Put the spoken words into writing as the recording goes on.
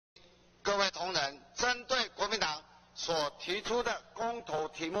各位同仁，针对国民党所提出的公投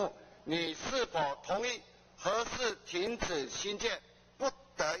题目，你是否同意核四停止兴建，不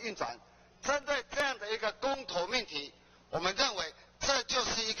得运转？针对这样的一个公投命题，我们认为这就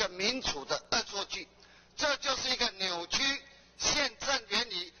是一个民主的恶作剧，这就是一个扭曲宪政原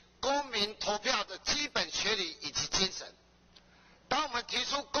理、公民投票的基本学理以及精神。当我们提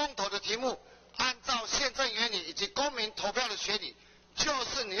出公投的题目，按照宪政原理以及公民投票的学理，就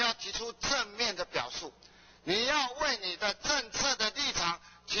是你要提出正面的表述，你要为你的政策的立场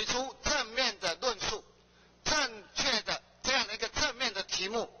提出正面的论述，正确的这样的一个正面的题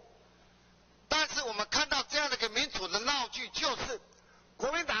目。但是我们看到这样的一个民主的闹剧，就是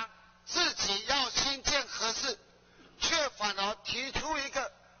国民党自己要新建核四，却反而提出一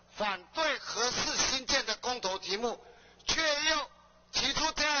个反对核四新建的公投题目，却又提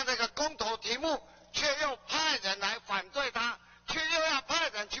出这样的一个公投题目，却又派人来反对它，却又要派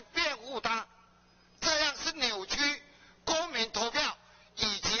人去辩护它，这样是扭曲公民投票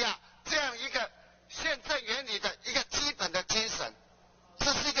以及这样一个宪政原理的一个基本的精神。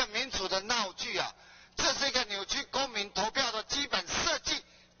这是一个民主的闹剧啊！这是一个扭曲公民投票的基本设计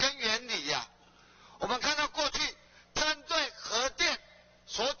跟原理呀！我们看到过去针对核电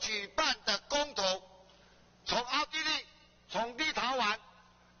所举办的公投，从奥地利、从立陶宛、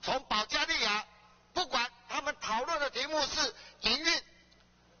从保加利亚，不管他们讨论的题目是营运、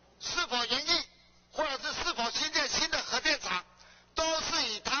是否营役，或者是否新建新的核电厂，都是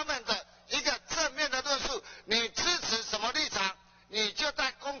以他们的一个正面的论述，你支持什么立场，你就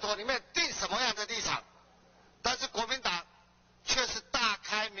在公投里面定什么样的立场。但是国民党却是大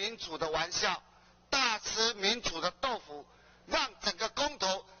开民主的玩笑，大吃民主的豆腐，让整个公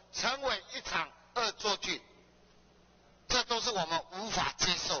投成为一场恶作剧，这都是我们无法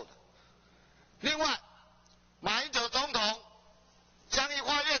接受的。另外，马英九总统、江宜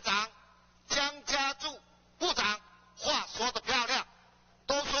樺院长、江家柱部长话说得漂亮，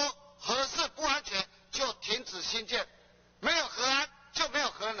都说核四不安全就停止兴建，没有核安就没有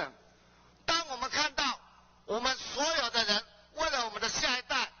核能。当我们看到我们所有的人为了我们的下一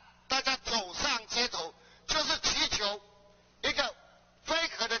代，大家走上街头，就是祈求一个非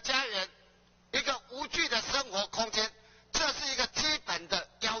核的家园，一个无惧的生活空间，这是一个基本的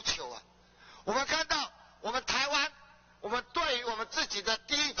要求啊。我们看到我们台湾，我们对于我们自己的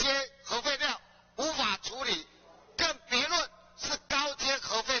第一阶核废料无法处理，更别论是高阶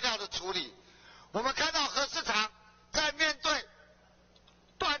核废料的处理。我们看到核四厂在面对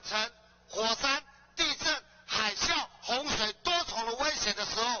断层、火山、地震、海啸、洪水多重的威胁的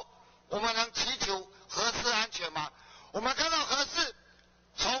时候，我们能祈求核四安全吗？我们看到核四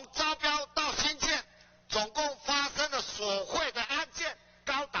从招标到新建，总共发生了索贿的案件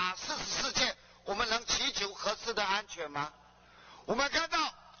高达44件，我们能祈求核四的安全吗？我们看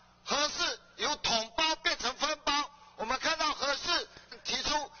到核四由统包变成分包，我们看到核四提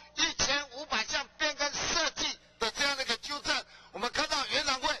出1500项变更设计的这样的一个纠正，我们看到原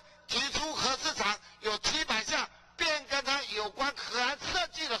能会提出核四厂有700项变更它有关核安设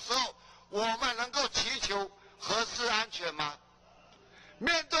计的时候，我们能够祈求核四安全吗？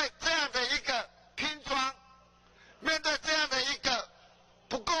面对这样的一个拼装，面对这样的一个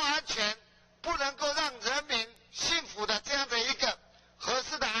不够安全，不能够让人民幸福的这样的一个核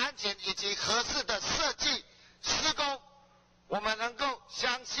四的安全以及核四的设计施工，我们能够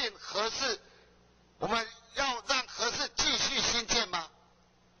相信核四，我们要让核四继续兴建吗？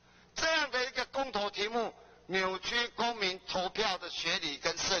这样的一个公投题目，扭曲公民投票的学理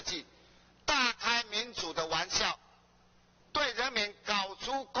跟设计，大开民主的玩笑，对人民搞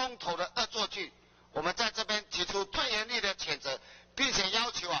出公投的恶作剧。我们在这边提出最严厉的谴责，并且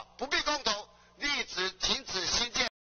要求不必公投，立即停止兴建。